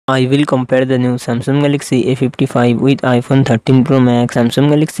I will compare the new Samsung Galaxy A55 with iPhone 13 Pro Max. Samsung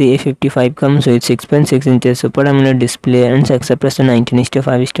Galaxy A55 comes with 6.6 inches Super AMOLED display and success ratio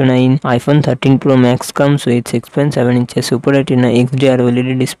 19:5:9. iPhone 13 Pro Max comes with 6.7 inches Super Retina XDR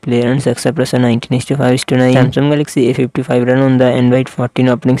OLED display and success ratio 19:5:9. Samsung Galaxy A55 run on the Android 14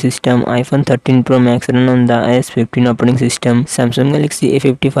 operating system. iPhone 13 Pro Max run on the iOS 15 operating system. Samsung Galaxy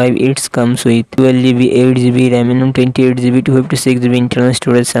A55 it comes with 12GB, 8GB RAM and 28GB, 256GB internal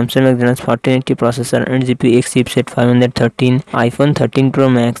storage. Samsung Exynos 1480 processor and GPU X chipset 513. iPhone 13 Pro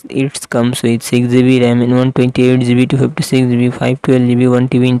Max it comes with 6GB RAM and 128GB, 256GB, 512GB,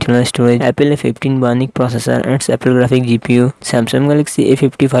 1TB internal storage. Apple A15 Bionic processor and Apple graphic GPU. Samsung Galaxy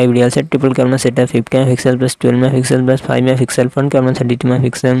A55 real set triple camera setup 50 MP plus 12 MP plus 5 MP front camera 32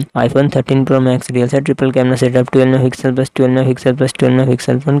 MP. iPhone 13 Pro Max real set triple camera setup 12 MP plus 12 MP plus 12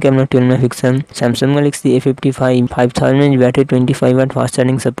 MP front camera 12 MP. Samsung Galaxy A55 5000 mAh battery 25W fast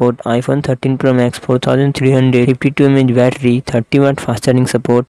charging support. iPhone 13 Pro Max 4352 mAh battery 30W fast charging support.